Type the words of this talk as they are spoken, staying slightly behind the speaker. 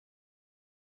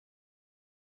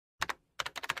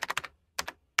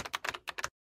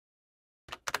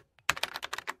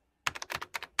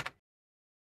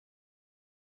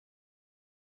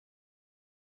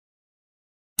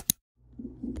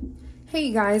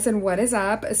Hey guys, and what is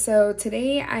up? So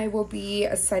today I will be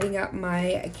setting up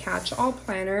my catch-all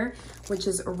planner, which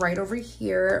is right over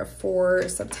here for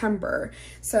September.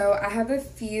 So I have a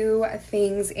few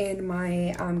things in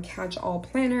my catch-all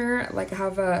planner. Like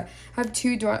I have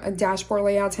two dashboard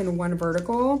layouts and one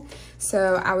vertical.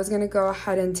 So I was gonna go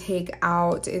ahead and take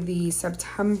out the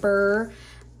September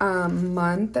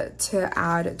month to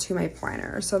add to my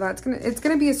planner. So it's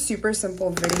gonna be a super simple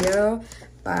video,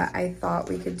 but I thought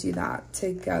we could do that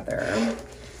together.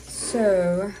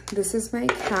 So this is my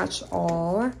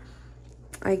catch-all.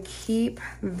 I keep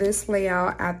this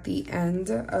layout at the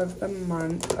end of the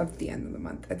month, at the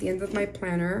end of my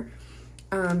planner,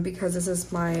 because this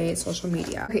is my social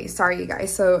media. Okay, sorry you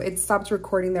guys, so it stopped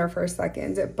recording there for a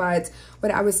second, but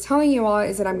what I was telling you all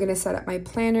is that I'm gonna set up my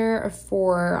planner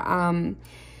for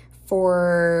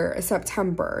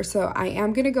September. So I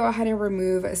am gonna go ahead and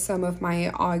remove some of my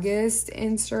August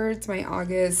inserts, my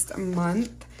August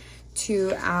month,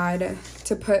 to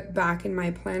put back in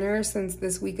my planner. Since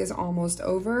this week is almost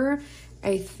over,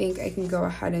 I think I can go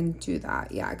ahead and do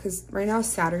that. Yeah, because right now is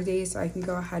Saturday, so I can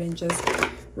go ahead and just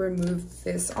remove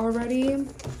this already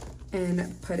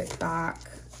and put it back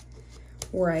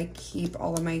where I keep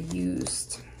all of my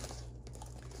used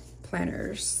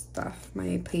planner stuff,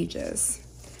 my pages.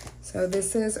 So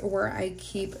this is where I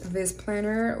keep this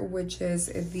planner, which is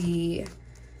the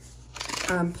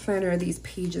planner these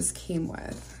pages came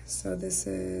with. So this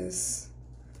is,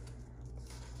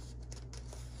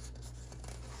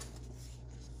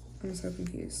 I'm so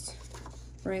confused,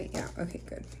 right? Yeah, okay,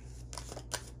 good.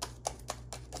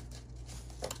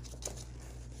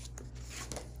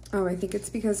 Oh, I think it's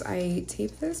because I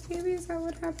taped this, maybe? Is that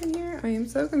what happened here? I am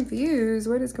so confused.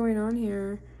 What is going on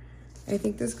here? I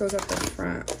think this goes up the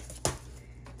front.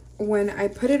 When I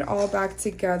put it all back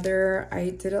together, I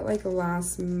did it like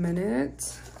last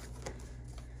minute.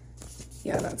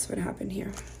 Yeah, that's what happened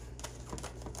here.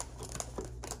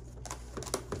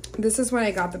 This is when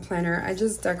I got the planner. I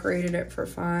just decorated it for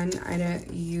fun. I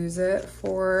didn't use it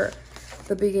for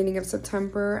the beginning of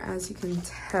September, as you can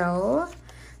tell,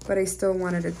 but I still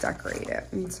wanted to decorate it.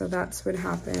 And so that's what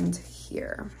happened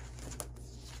here.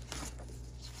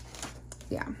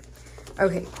 Yeah.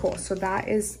 Okay, cool. So that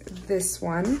is this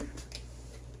one.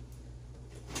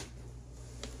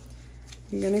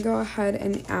 I'm gonna go ahead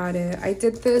and add it. I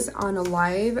did this on a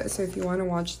live, so if you want to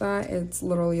watch that, it's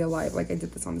literally a live. Like I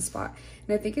did this on the spot,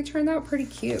 and I think it turned out pretty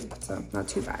cute, so not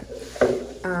too bad.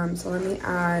 So let me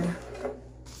add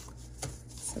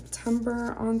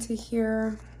September onto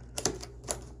here.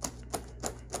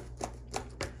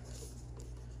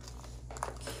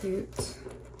 Cute.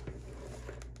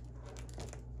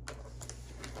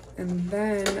 And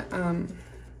then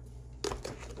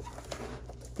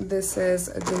this is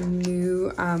the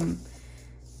new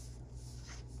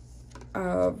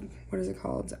what is it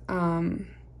called?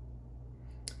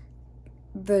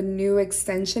 The new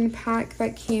extension pack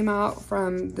that came out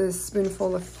from the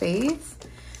Spoonful of Faith.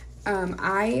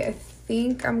 I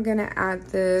think I'm gonna add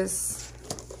this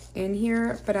in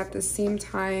here, but at the same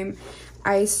time,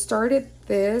 I started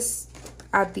this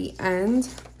at the end.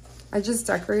 I just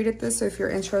decorated this, so if you're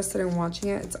interested in watching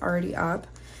it, it's already up.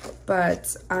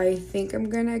 But I think I'm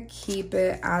gonna keep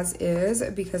it as is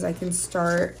because I can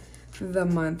start the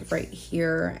month right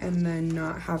here and then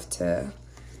not have to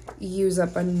use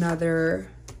up another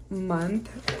month.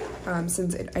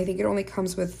 Since I think it only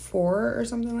comes with 4 or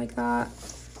something like that.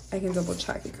 I can double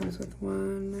check. It comes with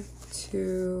 1,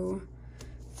 2,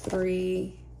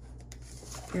 3,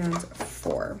 and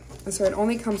 4. So it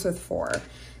only comes with 4.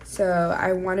 So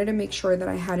I wanted to make sure that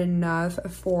I had enough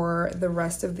for the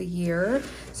rest of the year.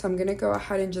 So I'm gonna go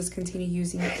ahead and just continue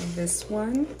using this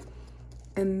one.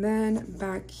 And then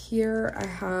back here I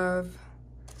have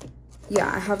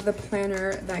the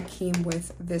planner that came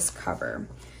with this cover.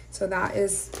 So that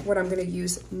is what I'm gonna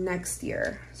use next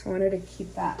year. So I wanted to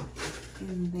keep that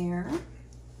in there.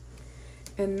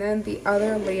 And then the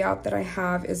other layout that I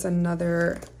have is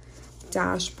another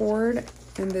dashboard.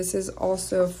 And this is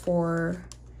also for,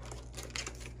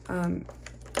 I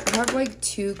have like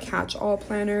 2 catch-all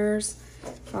planners,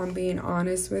 if I'm being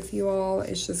honest with you all.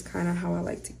 It's just kind of how I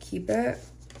like to keep it,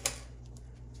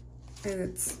 and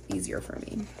it's easier for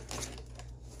me.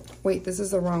 Wait, this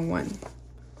is the wrong one.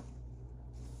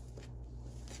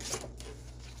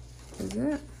 Is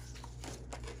it?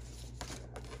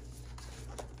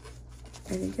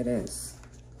 I think it is.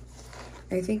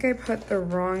 I think I put the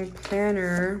wrong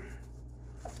planner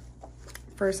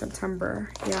for September.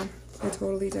 Yeah, I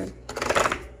totally did.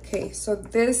 Okay, so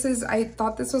this is, I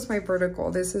thought this was my vertical.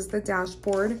 This is the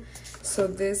dashboard. So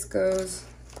this goes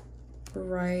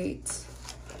right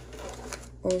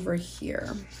over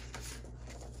here.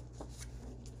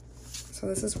 So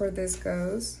this is where this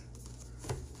goes.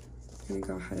 I'm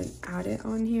gonna go ahead and add it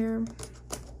on here.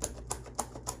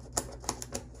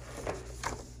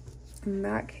 In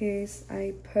that case,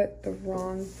 I put the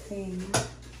wrong thing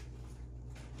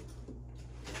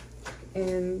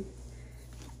in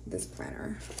this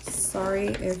planner. Sorry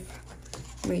if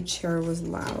my chair was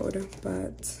loud,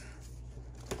 but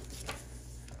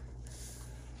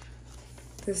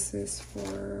this is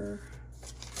for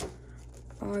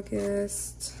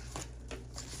August,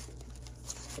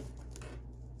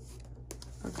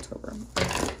 October.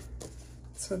 Okay.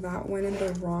 So that went in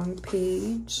the wrong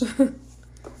page.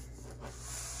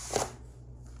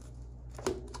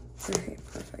 Okay,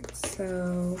 perfect.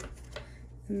 So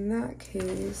in that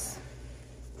case,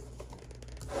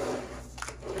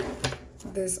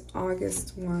 this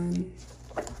August one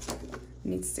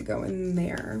needs to go in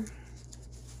there.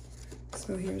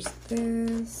 So here's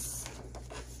this.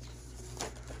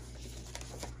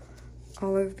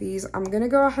 All of these. I'm gonna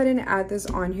go ahead and add this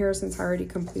on here since I already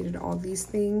completed all these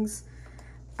things,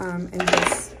 and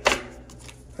just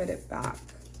put it back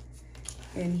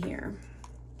in here.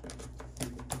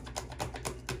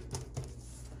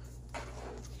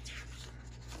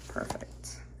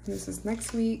 Perfect. And this is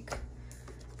next week.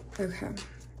 Okay,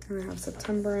 and I have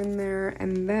September in there,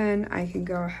 and then I can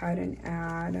go ahead and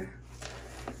add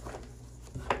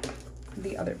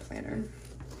the other planner.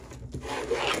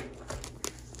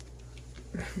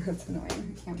 That's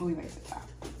annoying. I can't believe I did that.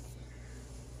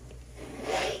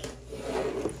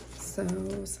 So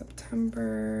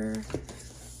September,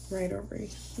 right over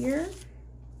here.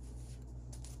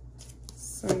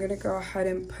 So I'm gonna go ahead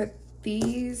and put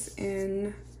these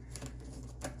in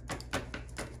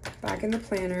back in the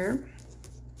planner,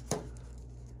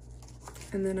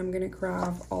 and then I'm gonna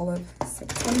grab all of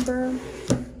September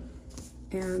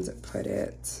and put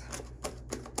it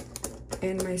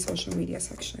in my social media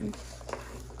section.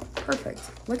 Perfect.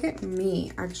 Look at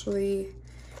me actually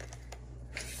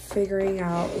figuring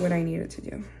out what I needed to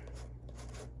do.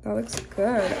 That looks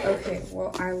good. Okay,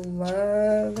 well, I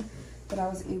love that I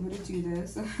was able to do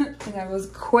this and that was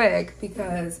quick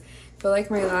because I feel like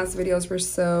my last videos were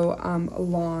so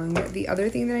long. The other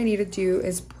thing that I need to do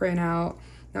is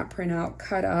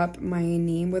cut up my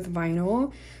name with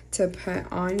vinyl to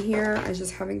put on here. I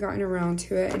just haven't gotten around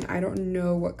to it, and I don't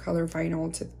know what color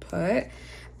vinyl to put.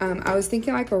 I was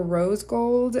thinking like a rose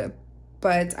gold,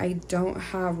 but I don't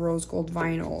have rose gold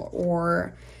vinyl,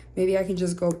 or maybe I can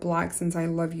just go black since I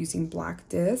love using black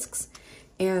discs.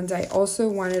 And I also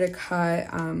wanted to cut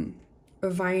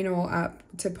vinyl up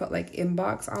to put like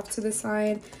inbox off to the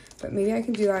side, but maybe I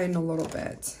can do that in a little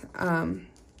bit.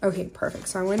 Okay, perfect.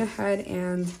 So I went ahead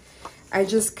and I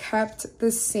just kept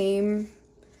the same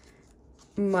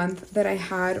month that I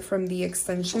had from the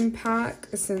extension pack,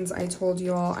 since I told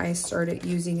you all I started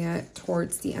using it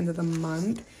towards the end of the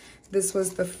month. This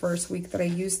was the first week that I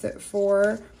used it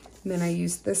for, and then I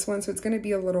used this one, so it's going to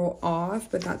be a little off,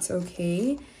 but that's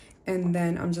okay. And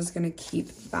then I'm just going to keep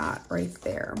that right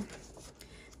there.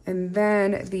 And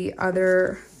then the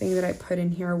other thing that I put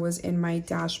in here was in my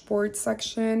dashboard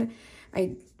section.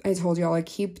 I told y'all I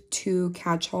keep two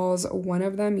catch-alls. One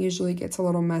of them usually gets a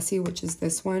little messy, which is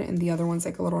this one, and the other one's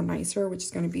like a little nicer, which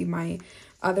is going to be my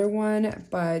other one.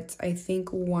 But I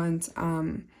think once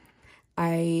I'm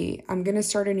going to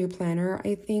start a new planner,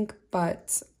 I think,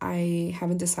 but I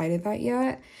haven't decided that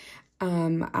yet.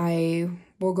 I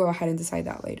will go ahead and decide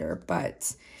that later,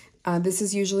 but this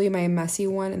is usually my messy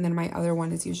one, and then my other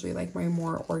one is usually like my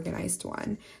more organized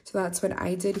one. So that's what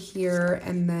I did here,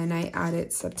 and then I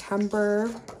added September,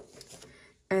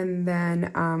 and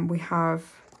then we have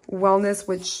wellness,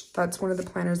 which that's one of the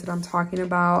planners that I'm talking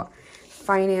about.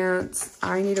 Finance,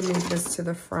 I need to move this to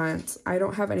the front. I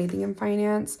don't have anything in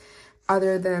finance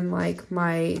other than like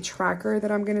my tracker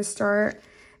that I'm gonna start.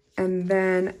 And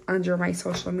then under my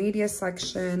social media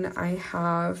section, I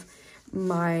have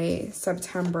my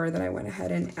September that I went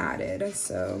ahead and added.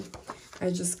 So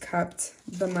I just kept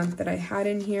the month that I had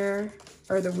in here,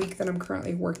 or the week that I'm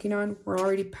currently working on. We're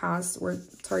already past,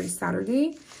 it's already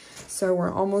Saturday, so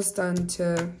we're almost done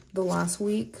to the last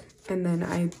week. And then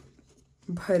I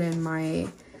put in my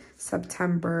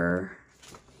September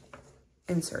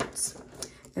inserts.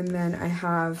 And then I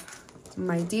have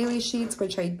my daily sheets,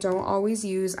 which I don't always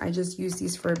use. I just use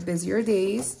these for busier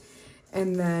days.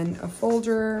 And then a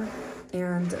folder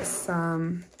and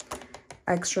some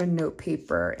extra note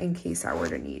paper in case I were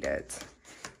to need it.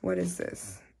 What is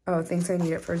this? Oh, things I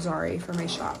need it for Zari for my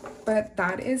shop. But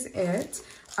that is it.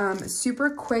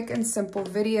 Super quick and simple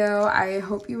video. I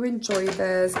hope you enjoyed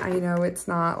this. I know it's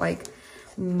not like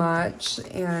much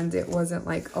and it wasn't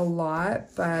like a lot,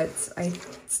 but I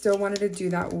still wanted to do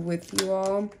that with you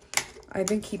all. I've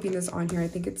been keeping this on here. I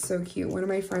think it's so cute. One of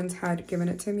my friends had given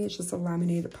it to me. It's just a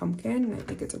laminated pumpkin, and I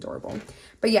think it's adorable.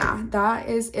 But yeah, that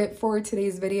is it for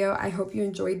today's video. I hope you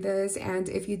enjoyed this, and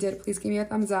if you did, please give me a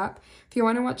thumbs up. If you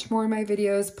want to watch more of my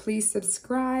videos, please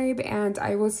subscribe, and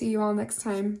I will see you all next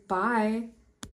time. Bye!